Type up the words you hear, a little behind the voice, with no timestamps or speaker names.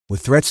With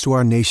threats to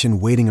our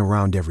nation waiting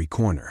around every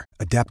corner,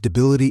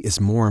 adaptability is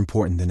more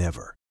important than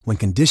ever. When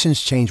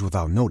conditions change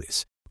without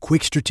notice,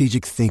 quick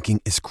strategic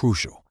thinking is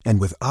crucial.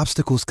 And with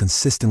obstacles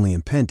consistently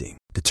impending,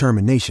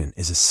 determination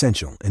is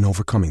essential in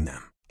overcoming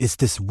them. It's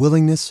this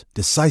willingness,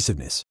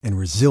 decisiveness, and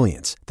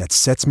resilience that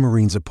sets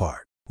Marines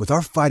apart. With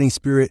our fighting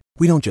spirit,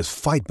 we don't just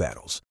fight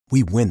battles,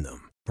 we win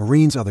them.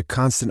 Marines are the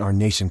constant our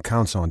nation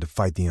counts on to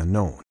fight the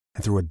unknown.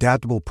 And through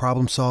adaptable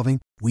problem solving,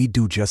 we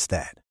do just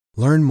that.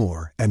 Learn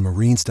more at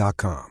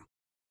marines.com.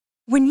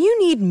 When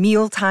you need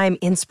mealtime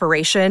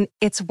inspiration,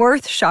 it's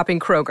worth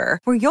shopping Kroger,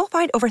 where you'll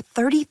find over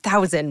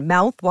 30,000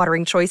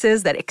 mouth-watering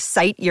choices that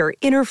excite your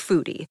inner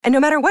foodie. And no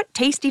matter what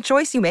tasty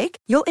choice you make,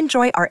 you'll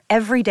enjoy our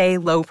everyday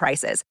low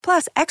prices,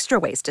 plus extra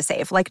ways to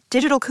save, like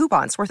digital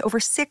coupons worth over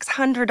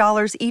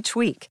 $600 each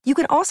week. You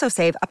can also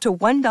save up to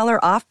 $1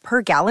 off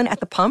per gallon at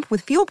the pump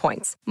with fuel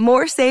points.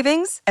 More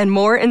savings and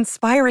more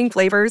inspiring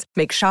flavors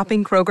make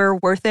shopping Kroger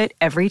worth it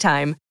every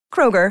time.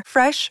 Kroger,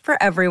 fresh for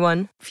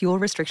everyone. Fuel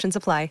restrictions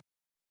apply.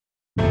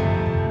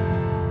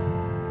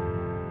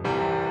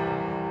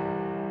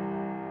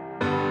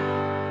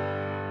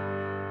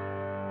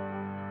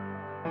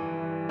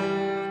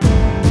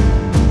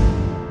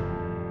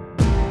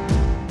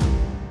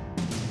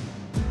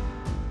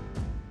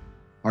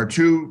 Our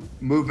two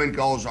movement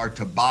goals are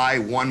to buy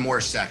one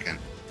more second,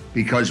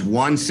 because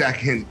 1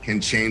 second can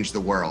change the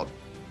world.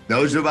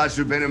 Those of us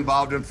who've been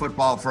involved in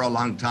football for a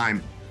long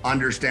time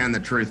understand the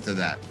truth of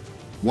that.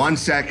 1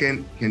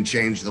 second can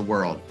change the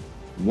world.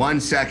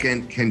 1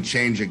 second can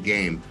change a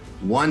game.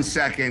 1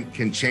 second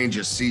can change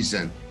a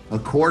season. A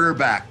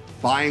quarterback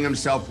buying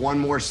himself one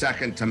more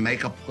second to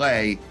make a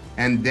play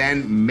and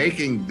then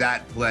making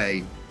that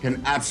play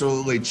can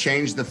absolutely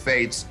change the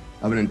fates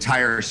of an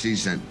entire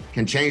season,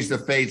 can change the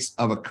fates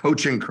of a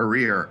coaching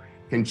career,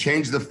 can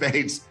change the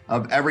fates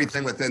of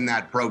everything within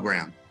that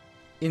program.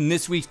 In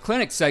this week's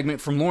clinic segment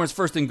from Lawrence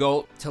First and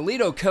Goal,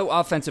 Toledo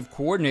co-offensive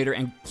coordinator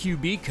and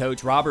QB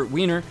coach Robert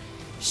Weiner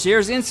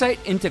shares insight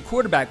into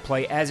quarterback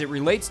play as it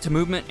relates to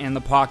movement and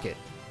the pocket.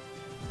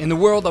 In the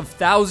world of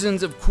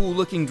thousands of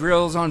cool-looking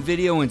drills on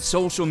video and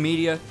social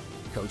media,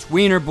 Coach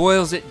Weiner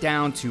boils it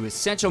down to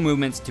essential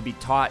movements to be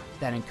taught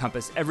that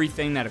encompass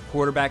everything that a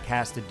quarterback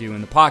has to do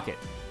in the pocket.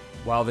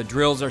 While the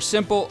drills are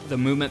simple, the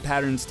movement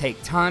patterns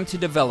take time to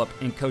develop,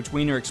 and Coach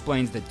Weiner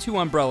explains the two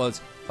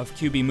umbrellas of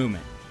QB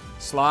movement,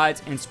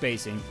 slides and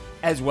spacing,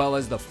 as well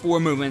as the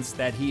four movements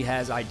that he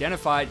has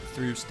identified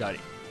through study.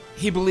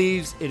 He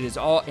believes it is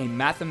all a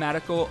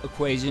mathematical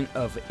equation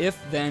of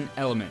if-then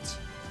elements.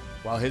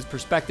 While his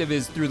perspective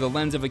is through the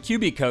lens of a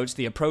QB coach,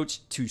 the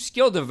approach to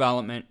skill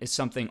development is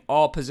something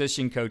all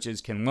position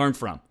coaches can learn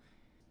from.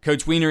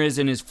 Coach Weiner is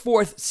in his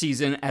fourth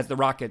season as the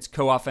Rockets'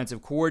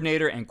 co-offensive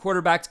coordinator and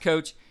quarterbacks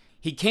coach.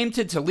 He came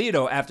to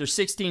Toledo after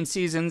 16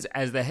 seasons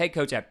as the head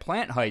coach at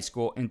Plant High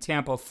School in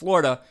Tampa,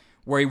 Florida,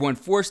 where he won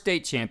 4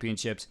 state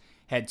championships,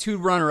 had 2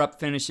 runner-up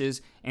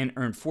finishes, and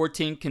earned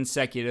 14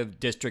 consecutive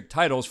district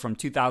titles from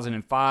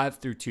 2005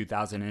 through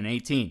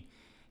 2018.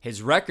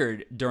 His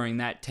record during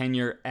that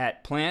tenure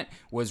at Plant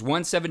was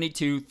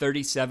 172,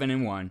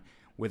 37-1,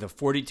 with a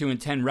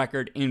 42-10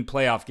 record in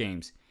playoff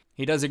games.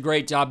 He does a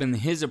great job in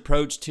his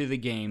approach to the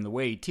game, the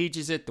way he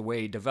teaches it, the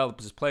way he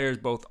develops his players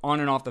both on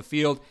and off the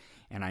field,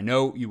 and I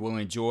know you will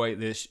enjoy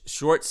this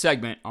short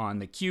segment on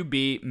the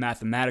QB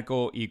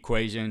mathematical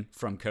equation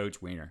from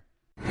Coach Weiner.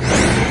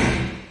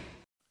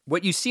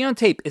 What you see on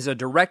tape is a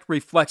direct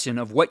reflection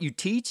of what you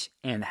teach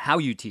and how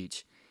you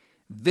teach.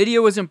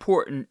 Video is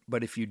important,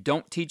 but if you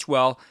don't teach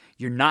well,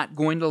 you're not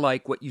going to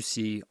like what you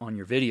see on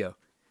your video.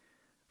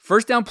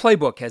 First Down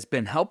Playbook has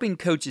been helping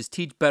coaches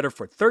teach better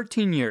for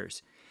 13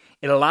 years.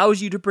 It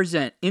allows you to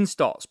present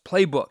installs,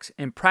 playbooks,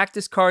 and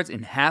practice cards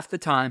in half the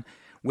time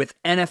with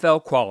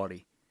NFL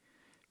quality.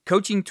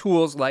 Coaching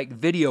tools like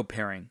video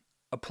pairing,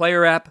 a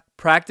player app,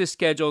 practice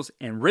schedules,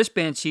 and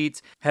wristband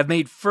sheets have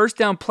made First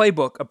Down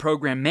Playbook a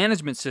program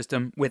management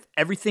system with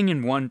everything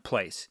in one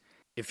place.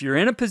 If you're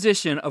in a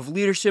position of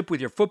leadership with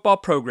your football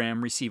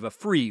program, receive a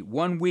free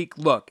 1-week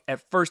look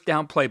at First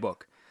Down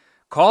Playbook.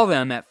 Call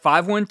them at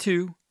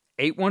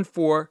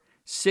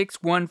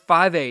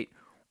 512-814-6158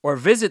 or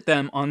visit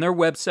them on their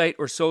website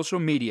or social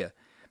media.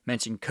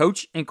 Mention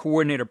Coach and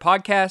Coordinator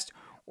Podcast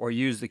or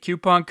use the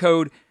coupon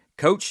code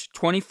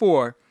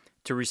COACH24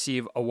 to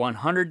receive a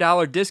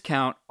 $100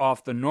 discount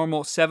off the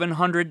normal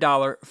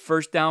 $700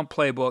 First Down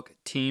Playbook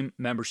team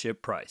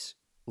membership price.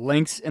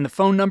 Links and the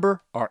phone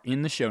number are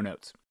in the show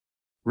notes.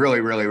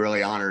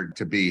 Really honored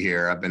to be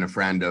here. I've been a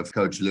friend of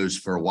Coach Luce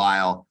for a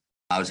while.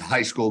 I was a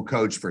high school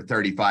coach for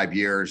 35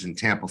 years in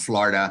Tampa,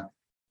 Florida.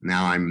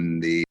 Now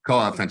I'm the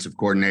co-offensive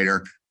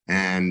coordinator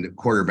and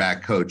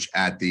quarterback coach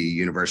at the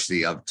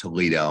University of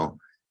Toledo.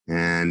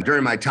 And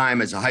during my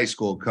time as a high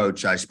school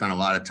coach, I spent a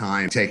lot of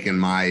time taking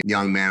my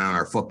young man on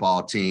our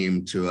football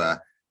team to a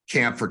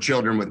camp for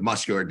children with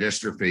muscular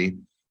dystrophy.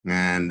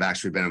 And I've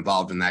actually been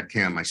involved in that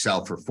camp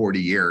myself for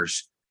 40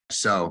 years.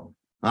 So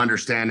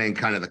understanding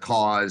kind of the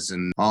cause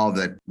and all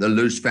that the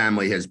Luce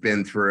family has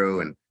been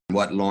through and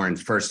what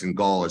Lawrence First and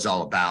Goal is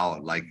all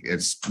about. Like,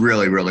 it's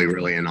really, really,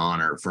 really an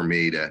honor for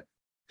me to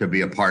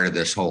be a part of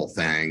this whole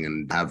thing.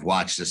 And I've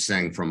watched this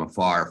thing from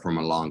afar from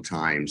a long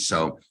time.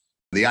 So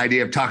the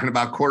idea of talking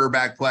about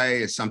quarterback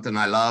play is something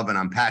I love and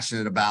I'm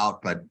passionate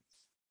about. But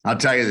I'll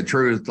tell you the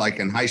truth, like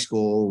in high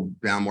school,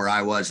 down where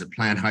I was at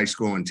Plant High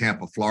School in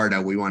Tampa,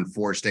 Florida, we won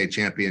 4 state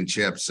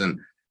championships. And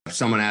if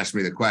someone asked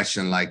me the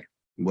question, like,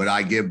 would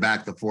I give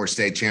back the 4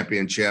 state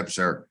championships,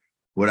 or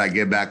would I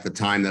give back the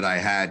time that I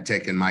had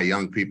taking my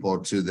young people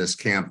to this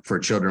camp for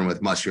children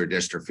with muscular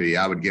dystrophy?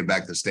 I would give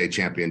back the state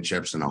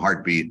championships in a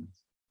heartbeat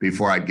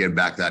before I'd give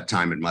back that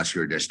time in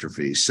muscular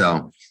dystrophy.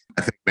 So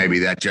I think maybe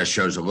that just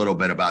shows a little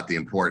bit about the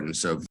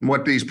importance of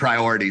what these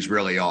priorities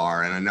really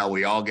are. And I know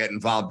we all get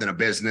involved in a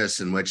business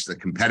in which the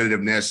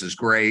competitiveness is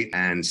great.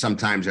 And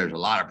sometimes there's a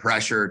lot of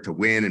pressure to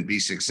win and be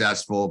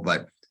successful,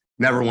 but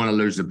never want to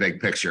lose the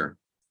big picture.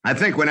 I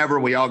think whenever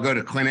we all go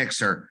to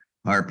clinics or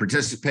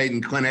participate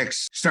in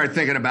clinics, start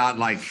thinking about,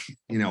 like,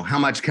 how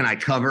much can I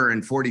cover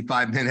in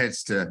 45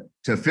 minutes to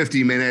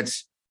 50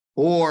 minutes?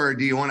 Or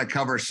do you want to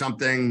cover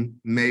something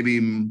maybe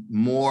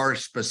more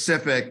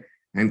specific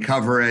and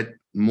cover it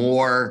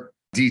more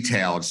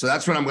detailed? So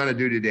that's what I'm going to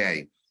do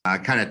today. I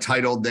kind of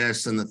titled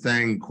this and the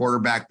thing,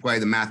 Quarterback Play,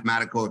 the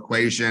Mathematical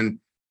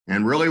Equation.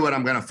 And really what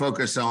I'm going to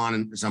focus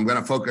on is I'm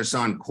going to focus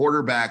on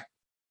quarterback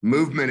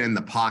movement in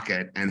the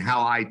pocket and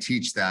how I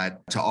teach that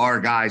to our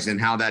guys and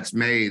how that's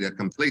made a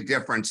complete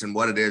difference in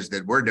what it is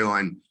that we're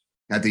doing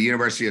at the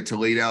University of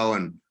Toledo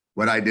and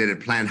what I did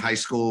at Plant High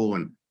School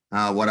and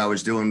what I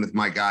was doing with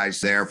my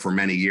guys there for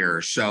many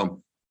years.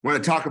 So I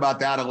want to talk about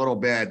that a little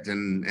bit.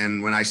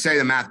 And when I say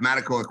the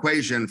mathematical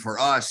equation, for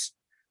us,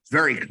 it's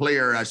very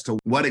clear as to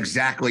what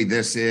exactly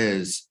this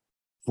is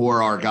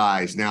for our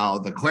guys. Now,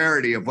 the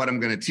clarity of what I'm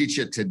going to teach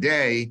you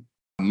today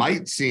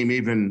might seem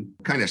even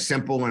kind of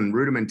simple and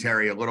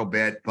rudimentary a little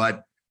bit,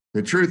 but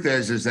the truth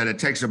is that it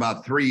takes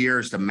about 3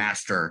 years to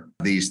master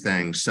these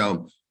things.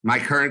 So my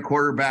current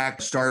quarterback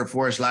started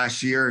for us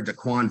last year,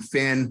 Daquan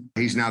Finn.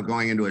 He's now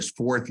going into his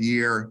 4th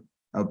year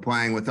of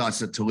playing with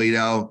us at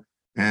Toledo.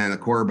 And the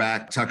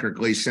quarterback, Tucker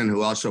Gleason,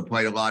 who also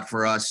played a lot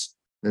for us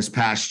this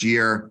past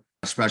year,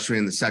 especially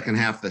in the second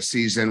half of the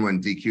season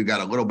when DQ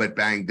got a little bit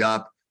banged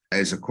up,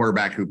 is a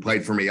quarterback who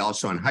played for me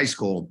also in high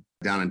school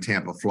down in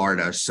Tampa,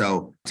 Florida.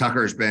 So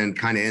Tucker's been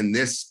kind of in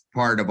this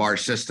part of our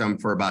system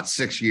for about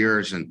 6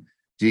 years, and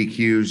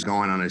DQ's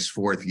going on his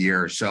 4th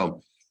year.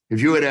 So if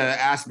you would have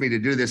asked me to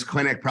do this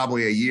clinic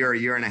probably a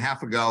year and a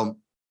half ago,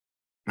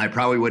 I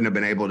probably wouldn't have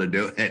been able to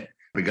do it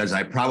because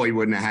I probably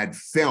wouldn't have had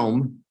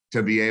film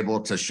to be able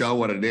to show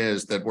what it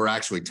is that we're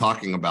actually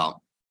talking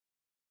about,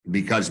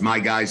 because my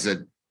guys at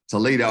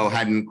Toledo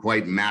hadn't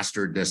quite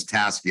mastered this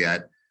task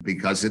yet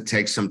because it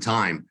takes some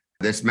time.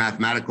 This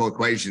mathematical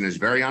equation is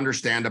very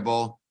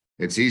understandable.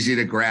 It's easy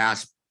to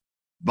grasp,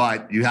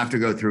 but you have to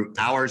go through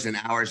hours and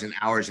hours and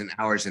hours and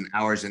hours and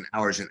hours and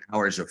hours and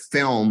hours of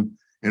film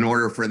in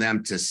order for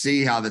them to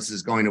see how this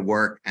is going to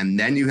work. And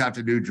then you have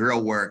to do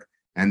drill work,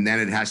 and then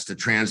it has to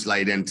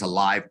translate into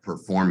live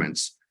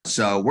performance.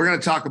 So we're going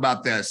to talk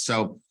about this.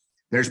 So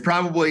there's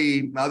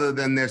probably, other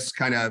than this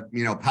kind of,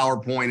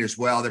 PowerPoint as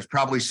well, there's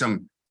probably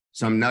some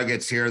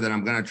nuggets here that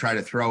I'm going to try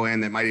to throw in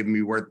that might even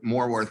be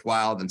more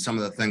worthwhile than some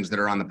of the things that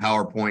are on the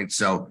PowerPoint.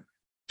 So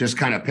just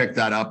kind of pick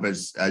that up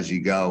as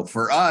you go.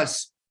 For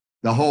us,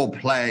 the whole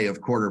play of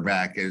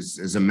quarterback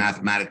is a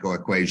mathematical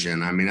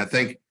equation. I mean, I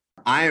think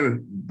I,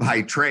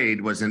 by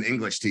trade, was an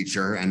English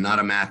teacher and not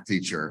a math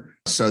teacher.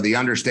 So the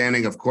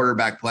understanding of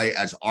quarterback play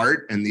as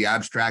art and the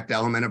abstract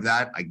element of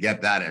that, I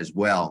get that as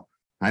well.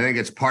 I think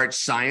it's part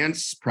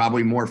science,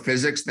 probably more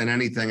physics than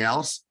anything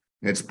else.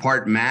 It's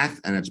part math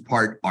and it's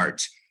part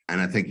art.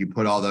 And I think you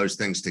put all those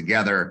things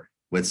together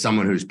with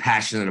someone who's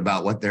passionate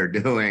about what they're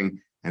doing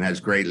and has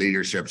great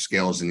leadership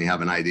skills, and you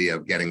have an idea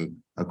of getting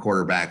a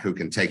quarterback who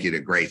can take you to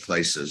great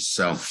places.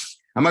 So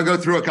I'm going to go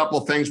through a couple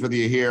of things with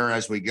you here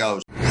as we go.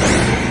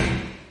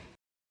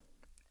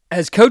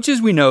 As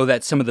coaches, we know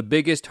that some of the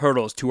biggest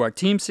hurdles to our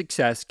team's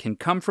success can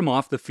come from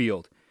off the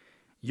field.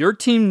 Your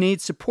team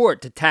needs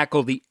support to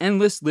tackle the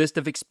endless list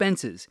of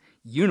expenses,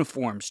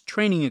 uniforms,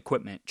 training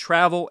equipment,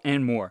 travel,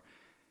 and more.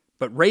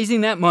 But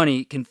raising that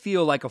money can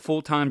feel like a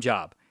full-time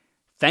job.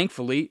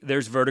 Thankfully,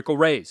 there's Vertical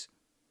Raise.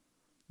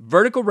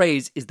 Vertical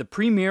Raise is the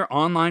premier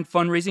online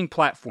fundraising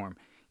platform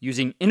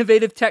using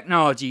innovative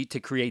technology to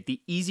create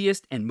the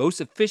easiest and most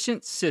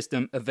efficient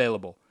system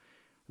available.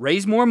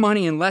 Raise more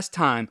money in less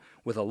time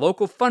with a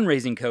local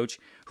fundraising coach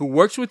who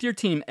works with your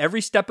team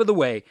every step of the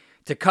way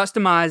to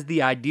customize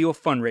the ideal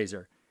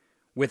fundraiser.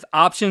 With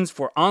options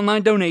for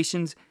online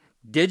donations,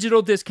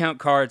 digital discount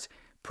cards,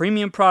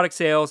 premium product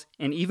sales,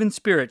 and even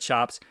spirit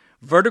shops,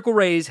 Vertical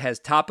Raise has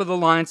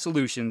top-of-the-line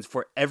solutions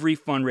for every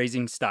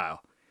fundraising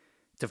style.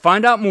 To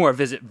find out more,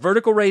 visit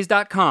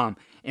verticalraise.com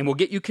and we'll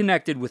get you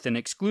connected with an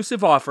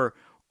exclusive offer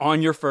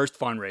on your first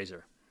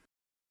fundraiser.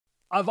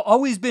 I've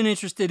always been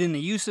interested in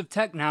the use of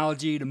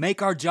technology to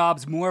make our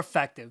jobs more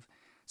effective,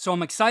 so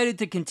I'm excited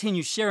to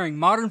continue sharing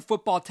modern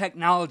football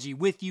technology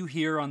with you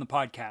here on the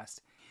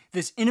podcast.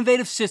 This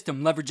innovative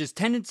system leverages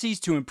tendencies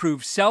to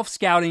improve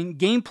self-scouting,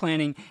 game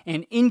planning,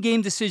 and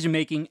in-game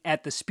decision-making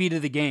at the speed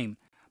of the game.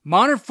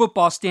 Modern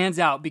football stands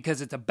out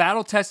because it's a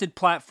battle-tested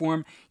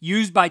platform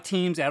used by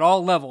teams at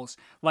all levels,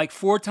 like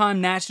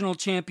four-time national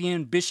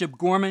champion Bishop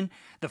Gorman,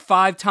 the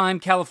five-time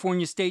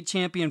California state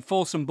champion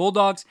Folsom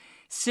Bulldogs,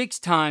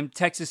 six-time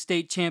Texas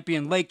state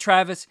champion Lake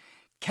Travis,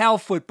 Cal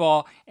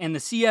football, and the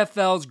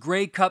CFL's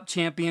Grey Cup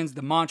champions,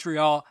 the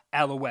Montreal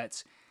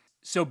Alouettes.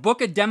 So book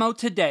a demo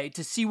today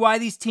to see why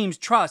these teams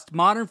trust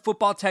modern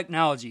football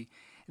technology.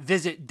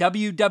 Visit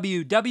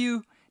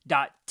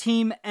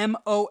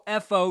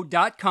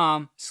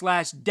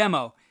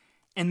www.teammofo.com/demo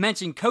and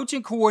mention Coach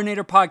and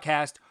Coordinator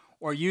Podcast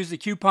or use the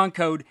coupon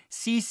code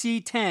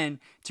CC10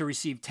 to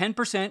receive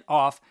 10%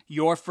 off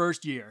your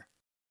first year.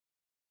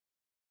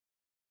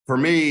 For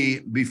me,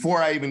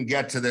 before I even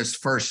get to this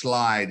first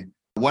slide,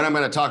 what I'm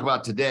going to talk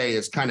about today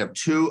is kind of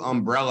two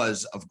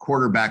umbrellas of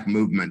quarterback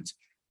movement.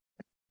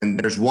 And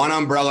there's one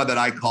umbrella that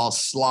I call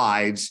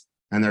slides,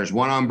 and there's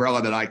one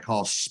umbrella that I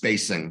call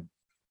spacing.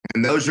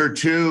 And those are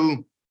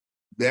two,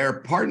 they're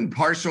part and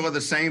parcel of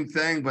the same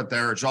thing, but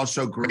there's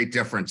also great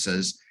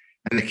differences.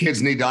 And the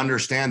kids need to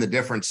understand the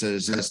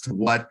differences as to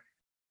what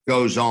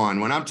goes on.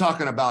 When I'm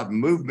talking about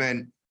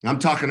movement, I'm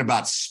talking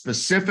about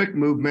specific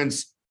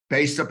movements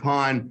based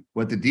upon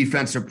what the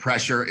defensive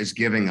pressure is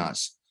giving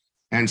us.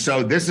 And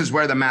so this is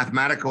where the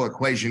mathematical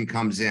equation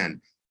comes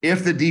in.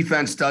 If the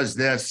defense does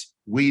this,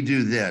 we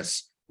do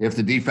this. If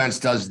the defense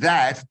does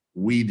that,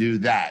 we do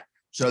that.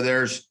 So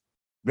there's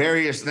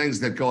various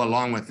things that go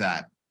along with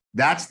that.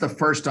 That's the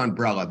first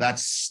umbrella.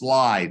 That's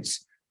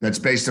slides. That's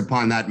based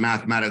upon that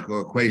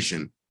mathematical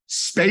equation.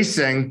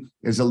 Spacing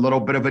is a little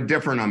bit of a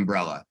different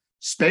umbrella.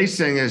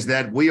 Spacing is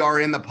that we are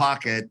in the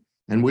pocket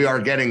and we are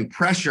getting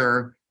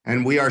pressure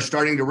and we are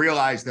starting to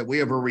realize that we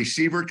have a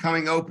receiver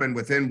coming open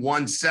within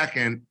 1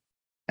 second.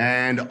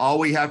 And all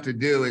we have to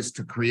do is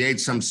to create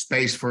some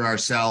space for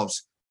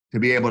ourselves to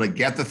be able to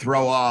get the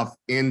throw off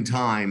in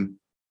time,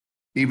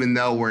 even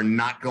though we're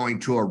not going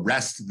to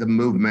arrest the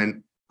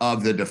movement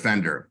of the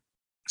defender.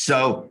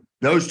 So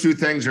those two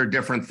things are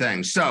different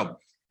things. So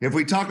if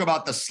we talk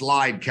about the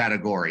slide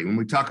category, when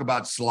we talk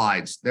about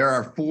slides, there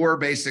are 4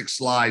 basic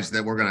slides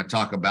that we're going to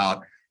talk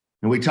about.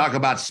 And we talk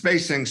about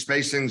spacing.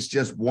 Spacing's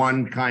just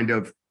one kind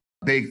of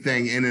big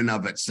thing in and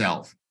of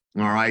itself.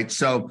 All right.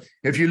 So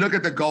if you look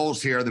at the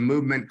goals here, the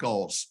movement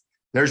goals,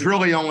 there's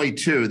really only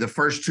 2. The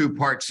first 2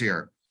 parts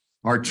here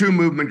are 2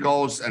 movement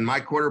goals, and my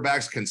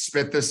quarterbacks can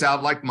spit this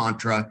out like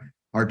mantra.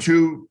 Our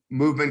 2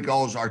 movement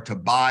goals are to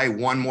buy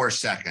 1 more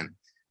second,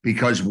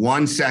 because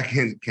 1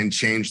 second can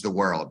change the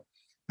world.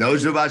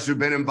 Those of us who've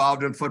been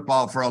involved in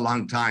football for a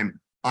long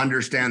time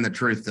understand the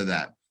truth to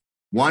that.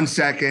 1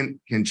 second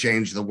can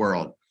change the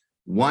world.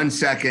 1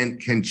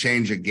 second can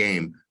change a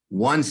game.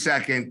 1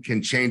 second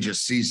can change a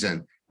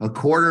season. A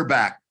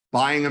quarterback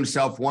buying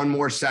himself 1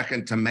 more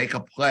second to make a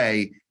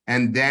play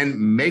and then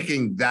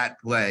making that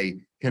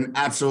play can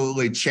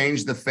absolutely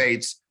change the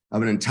fates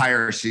of an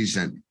entire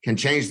season, can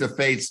change the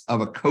fates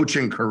of a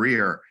coaching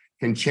career,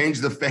 can change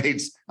the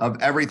fates of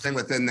everything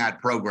within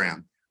that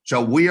program. So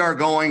we are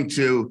going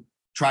to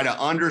try to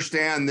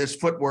understand this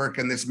footwork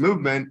and this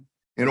movement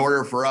in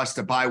order for us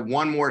to buy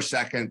 1 more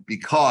second,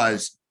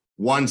 because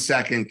 1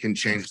 second can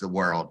change the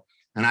world.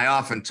 And I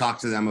often talk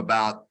to them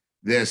about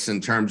this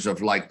in terms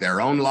of like their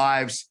own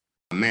lives.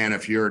 Man,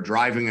 if you're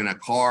driving in a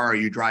car, are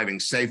you driving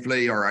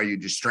safely or are you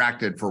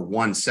distracted for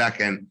 1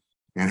 second?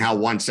 And how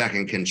 1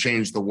 second can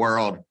change the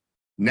world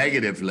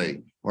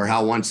negatively, or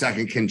how 1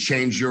 second can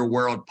change your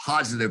world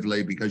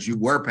positively because you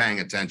were paying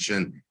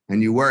attention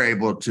and you were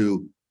able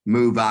to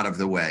move out of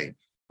the way.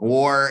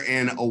 Or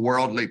in a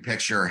worldly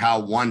picture,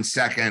 how 1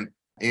 second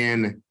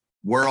in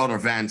world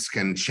events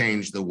can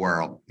change the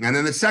world. And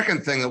then the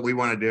second thing that we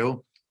want to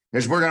do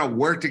is we're going to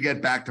work to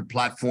get back to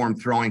platform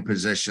throwing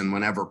position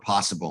whenever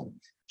possible.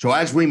 So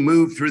as we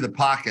move through the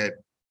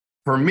pocket,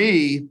 for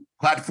me,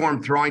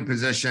 platform throwing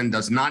position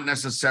does not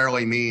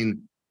necessarily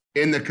mean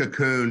in the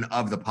cocoon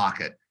of the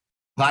pocket.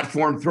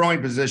 Platform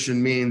throwing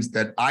position means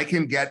that I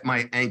can get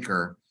my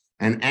anchor,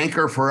 and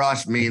anchor for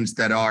us means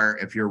that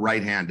if you're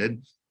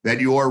right-handed, that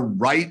your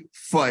right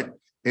foot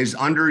is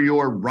under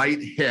your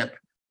right hip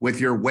with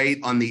your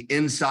weight on the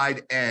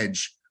inside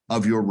edge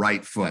of your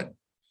right foot.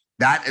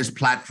 That is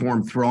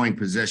platform throwing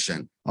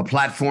position. A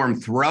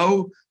platform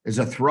throw is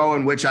a throw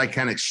in which I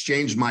can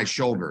exchange my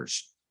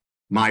shoulders.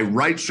 My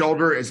right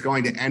shoulder is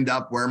going to end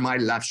up where my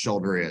left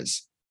shoulder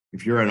is.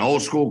 If you're an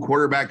old school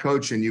quarterback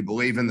coach and you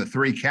believe in the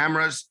 3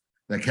 cameras,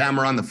 the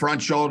camera on the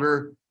front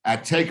shoulder,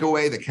 at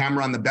takeaway, the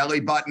camera on the belly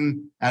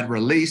button, at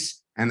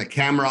release, and the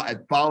camera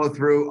at follow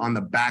through on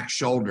the back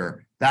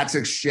shoulder, that's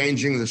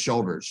exchanging the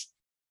shoulders.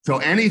 So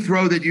any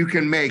throw that you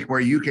can make where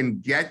you can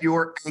get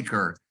your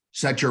anchor,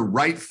 set your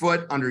right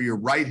foot under your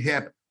right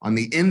hip on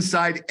the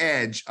inside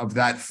edge of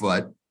that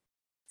foot,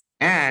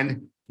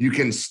 and you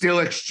can still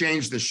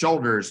exchange the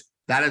shoulders,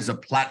 that is a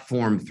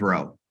platform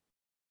throw.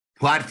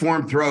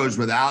 Platform throws,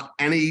 without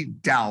any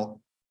doubt,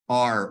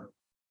 are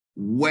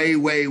way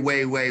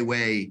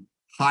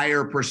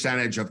higher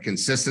percentage of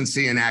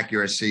consistency and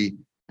accuracy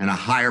and a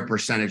higher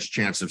percentage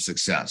chance of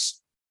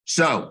success.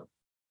 So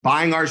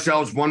buying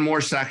ourselves one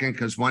more second,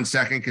 because 1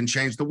 second can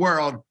change the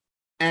world,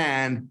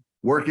 and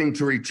working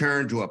to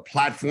return to a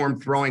platform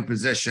throwing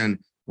position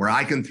where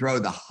I can throw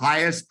the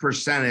highest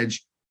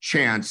percentage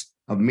chance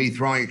of me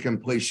throwing a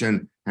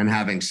completion and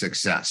having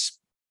success.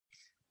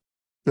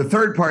 The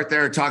third part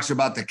there talks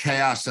about the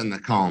chaos and the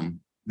calm.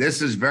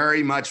 This is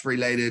very much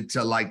related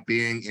to like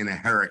being in a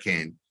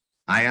hurricane.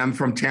 I am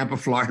from Tampa,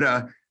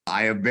 Florida.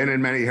 I have been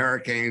in many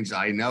hurricanes.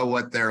 I know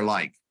what they're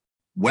like.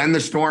 When the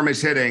storm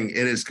is hitting,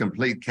 it is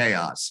complete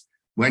chaos.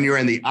 When you're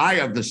in the eye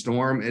of the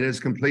storm, it is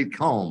complete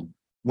calm.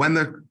 When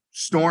the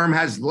storm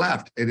has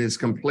left, it is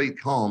complete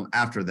calm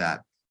after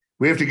that.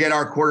 We have to get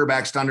our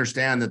quarterbacks to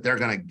understand that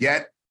they're going to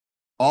get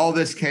all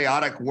this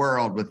chaotic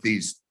world with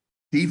these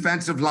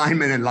defensive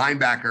linemen and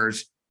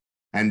linebackers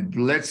and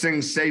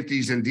blitzing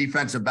safeties and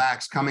defensive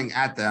backs coming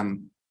at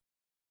them.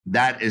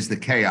 That is the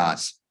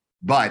chaos.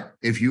 But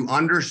if you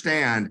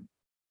understand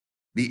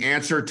the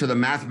answer to the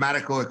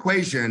mathematical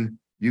equation,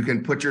 you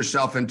can put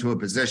yourself into a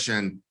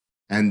position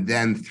and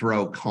then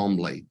throw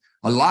calmly.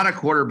 A lot of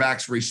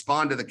quarterbacks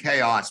respond to the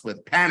chaos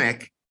with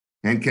panic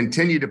and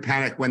continue to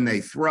panic when they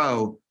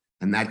throw,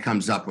 and that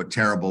comes up with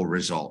terrible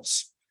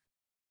results.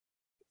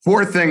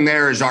 Fourth thing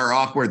there is our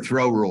awkward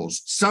throw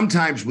rules.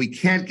 Sometimes we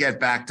can't get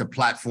back to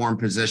platform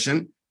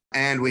position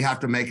and we have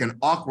to make an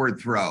awkward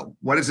throw.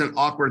 What does an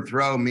awkward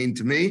throw mean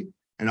to me?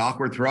 An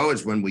awkward throw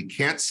is when we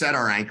can't set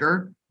our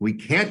anchor, we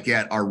can't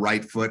get our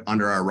right foot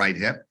under our right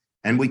hip,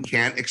 and we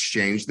can't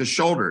exchange the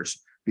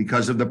shoulders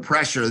because of the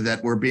pressure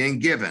that we're being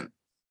given.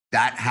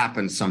 That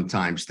happens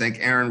sometimes. Think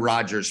Aaron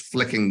Rodgers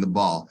flicking the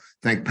ball.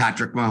 Think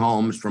Patrick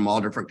Mahomes from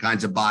all different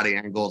kinds of body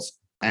angles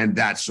and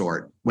that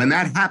sort. When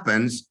that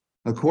happens,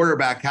 a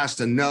quarterback has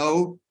to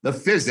know the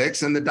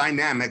physics and the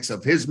dynamics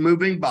of his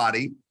moving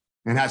body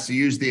and has to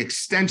use the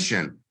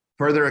extension,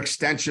 further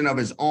extension of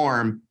his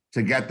arm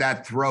to get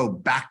that throw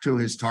back to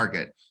his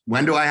target.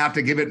 When do I have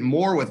to give it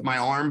more with my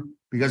arm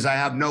because I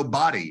have no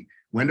body?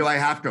 When do I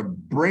have to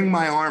bring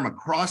my arm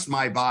across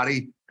my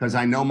body because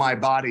I know my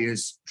body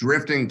is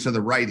drifting to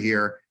the right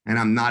here and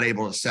I'm not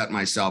able to set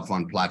myself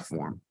on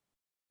platform?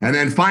 And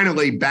then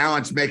finally,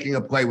 balance making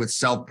a play with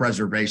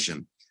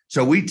self-preservation.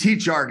 So we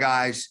teach our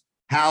guys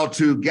how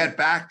to get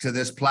back to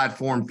this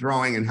platform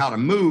throwing and how to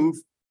move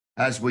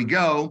as we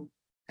go.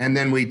 And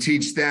then we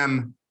teach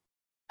them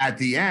at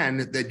the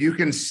end that you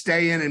can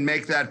stay in and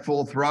make that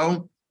full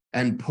throw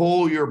and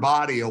pull your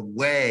body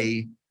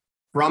away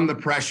from the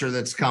pressure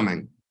that's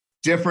coming.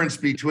 Difference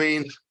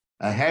between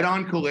a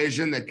head-on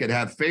collision that could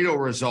have fatal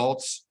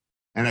results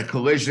and a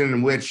collision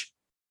in which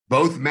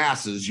both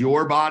masses,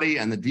 your body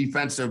and the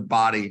defensive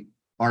body,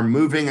 are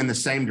moving in the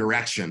same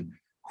direction.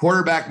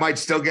 Quarterback might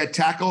still get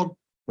tackled,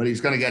 but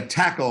he's going to get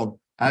tackled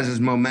as his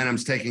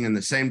momentum's taking in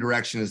the same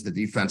direction as the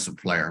defensive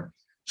player.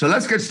 So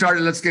let's get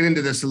started. Let's get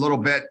into this a little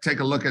bit. Take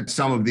a look at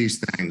some of these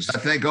things. I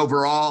think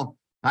overall,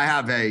 I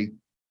have a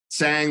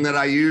saying that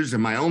I use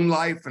in my own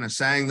life and a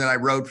saying that I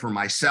wrote for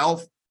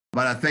myself.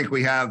 But I think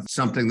we have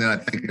something that I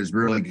think is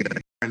really good.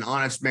 An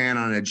honest man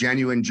on a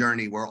genuine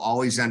journey will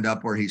always end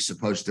up where he's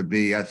supposed to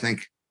be, I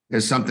think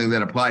is something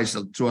that applies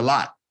to a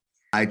lot.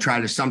 I try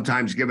to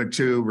sometimes give it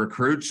to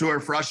recruits who are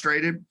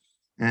frustrated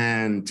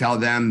and tell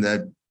them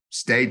that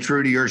stay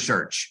true to your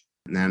search.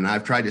 And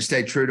I've tried to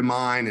stay true to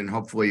mine, and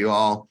hopefully you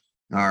all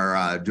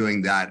are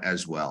doing that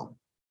as well.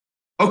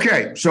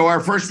 Okay, so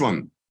our first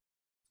one.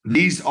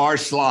 These are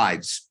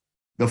slides.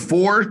 The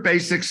 4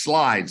 basic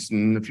slides.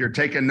 And if you're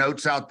taking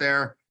notes out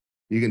there,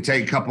 you can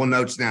take a couple of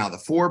notes now. The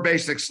 4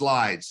 basic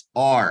slides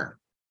are,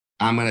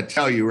 I'm going to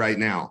tell you right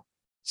now,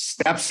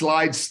 step,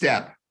 slide,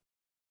 step.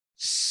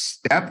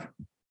 Step,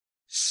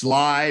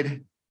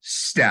 slide,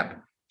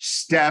 step.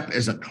 Step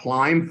is a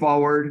climb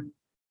forward.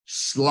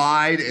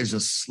 Slide is a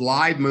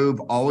slide move,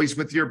 always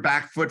with your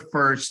back foot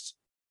first,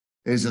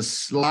 is a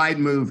slide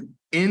move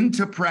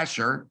into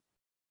pressure.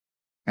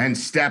 And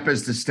step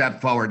is to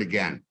step forward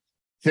again.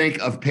 Think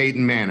of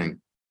Peyton Manning,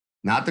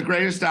 not the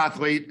greatest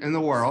athlete in the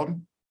world,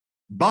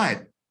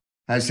 but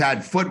has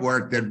had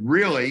footwork that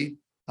really,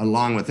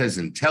 along with his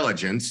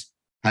intelligence,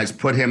 has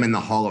put him in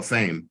the Hall of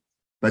Fame.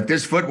 But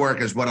this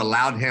footwork is what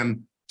allowed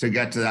him to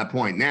get to that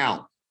point.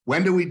 Now,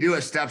 when do we do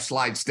a step,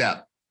 slide,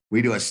 step?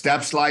 We do a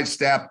step, slide,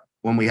 step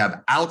when we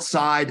have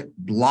outside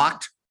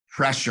blocked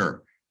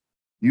pressure.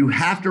 You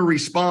have to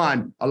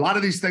respond. A lot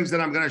of these things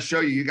that I'm going to show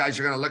you, you guys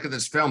are going to look at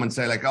this film and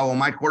say like, oh, well,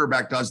 my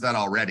quarterback does that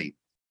already.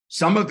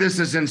 Some of this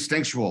is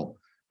instinctual,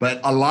 but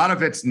a lot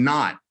of it's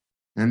not.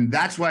 And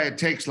that's why it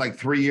takes like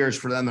 3 years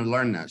for them to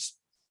learn this.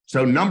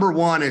 So number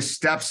 1 is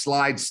step,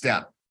 slide,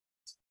 step.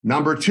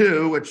 Number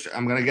 2, which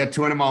I'm going to get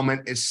to in a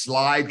moment, is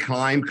slide,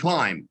 climb,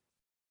 climb.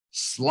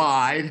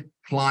 Slide,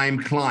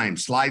 climb, climb.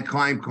 Slide,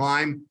 climb,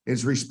 climb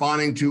is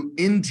responding to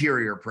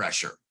interior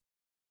pressure.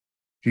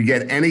 If you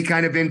get any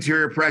kind of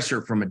interior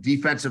pressure from a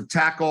defensive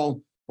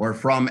tackle or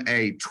from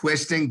a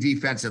twisting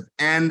defensive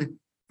end,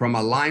 from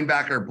a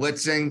linebacker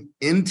blitzing,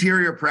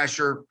 interior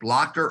pressure,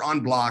 blocked or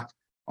unblocked,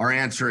 our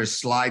answer is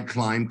slide,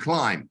 climb,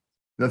 climb.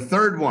 The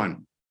third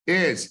one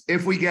is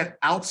if we get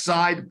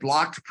outside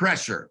blocked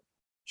pressure,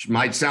 which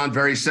might sound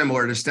very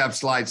similar to step,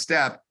 slide,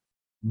 step,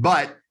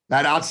 but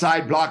that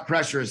outside block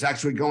pressure is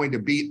actually going to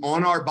be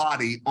on our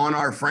body, on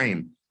our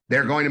frame.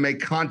 They're going to make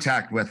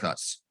contact with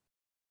us.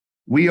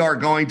 We are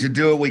going to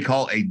do what we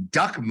call a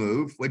duck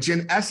move, which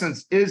in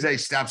essence is a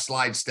step,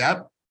 slide,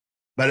 step,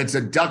 but it's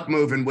a duck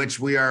move in which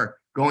we are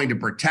going to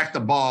protect the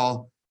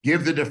ball,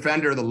 give the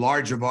defender the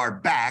large of our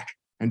back,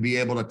 and be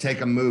able to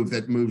take a move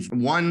that moves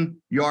 1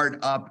 yard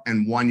up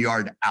and 1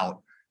 yard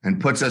out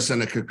and puts us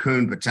in a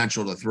cocoon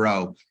potential to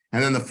throw.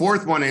 And then the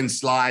fourth one in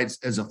slides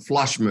is a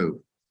flush move.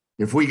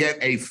 If we get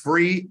a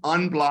free,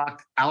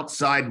 unblocked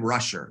outside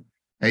rusher,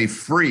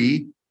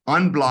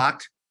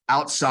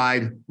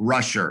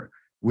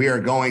 we are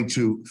going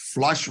to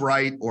flush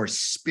right or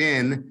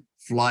spin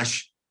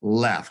flush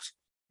left.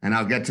 And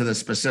I'll get to the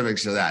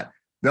specifics of that.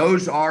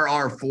 Those are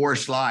our 4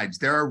 slides.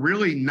 There are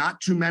really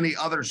not too many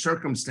other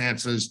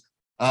circumstances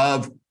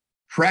of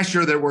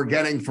pressure that we're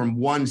getting from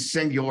one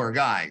singular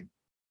guy.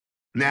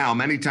 Now,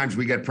 many times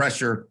we get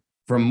pressure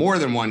from more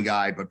than one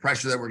guy, but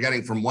pressure that we're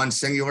getting from one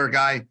singular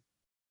guy,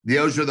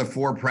 those are the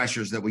 4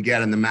 pressures that we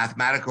get in the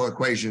mathematical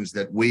equations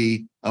that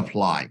we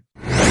apply.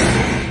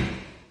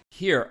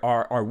 Here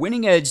are our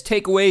winning edge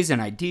takeaways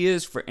and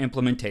ideas for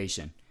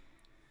implementation.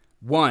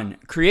 1.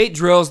 Create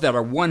drills that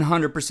are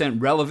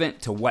 100%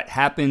 relevant to what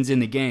happens in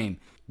the game.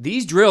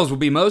 These drills will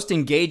be most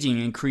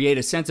engaging and create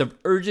a sense of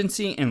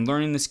urgency in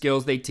learning the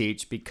skills they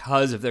teach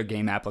because of their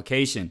game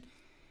application.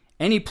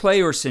 Any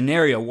play or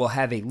scenario will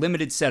have a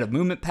limited set of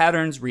movement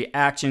patterns,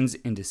 reactions,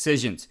 and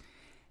decisions.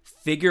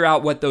 Figure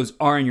out what those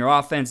are in your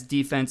offense,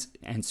 defense,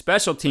 and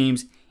special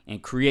teams,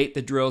 and create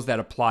the drills that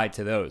apply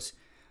to those.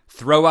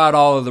 Throw out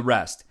all of the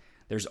rest.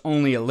 There's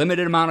only a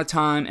limited amount of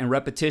time and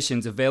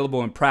repetitions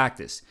available in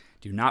practice.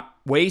 Do not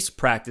waste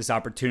practice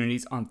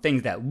opportunities on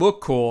things that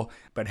look cool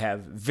but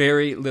have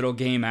very little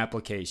game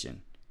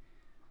application.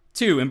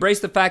 2.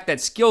 Embrace the fact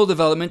that skill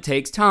development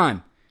takes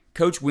time.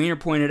 Coach Weiner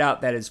pointed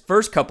out that his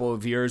first couple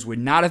of years would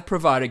not have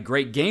provided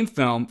great game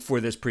film for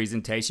this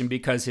presentation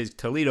because his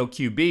Toledo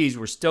QBs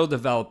were still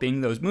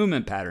developing those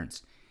movement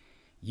patterns.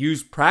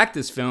 Use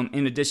practice film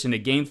in addition to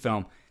game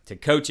film to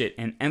coach it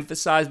and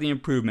emphasize the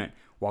improvement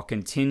while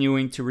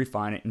continuing to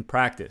refine it in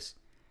practice.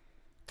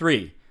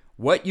 3.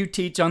 What you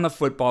teach on the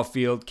football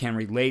field can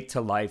relate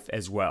to life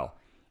as well.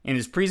 In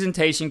his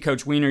presentation,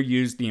 Coach Weiner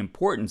used the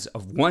importance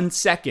of 1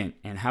 second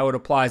and how it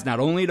applies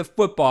not only to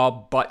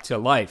football but to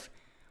life.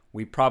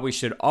 We probably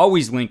should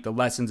always link the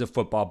lessons of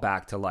football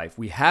back to life.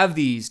 We have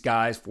these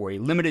guys for a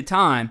limited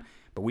time,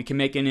 but we can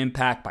make an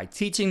impact by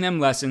teaching them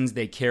lessons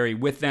they carry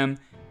with them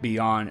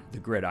beyond the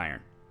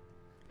gridiron.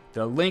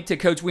 The link to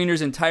Coach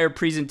Weiner's entire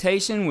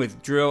presentation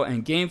with drill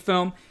and game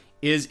film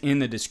is in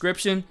the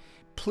description.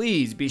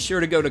 Please be sure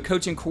to go to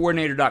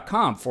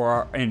coachingcoordinator.com for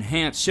our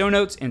enhanced show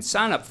notes and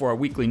sign up for our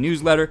weekly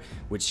newsletter,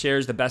 which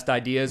shares the best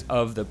ideas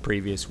of the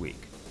previous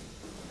week.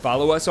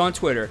 Follow us on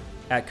Twitter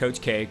at Coach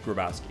K.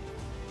 Grabowski.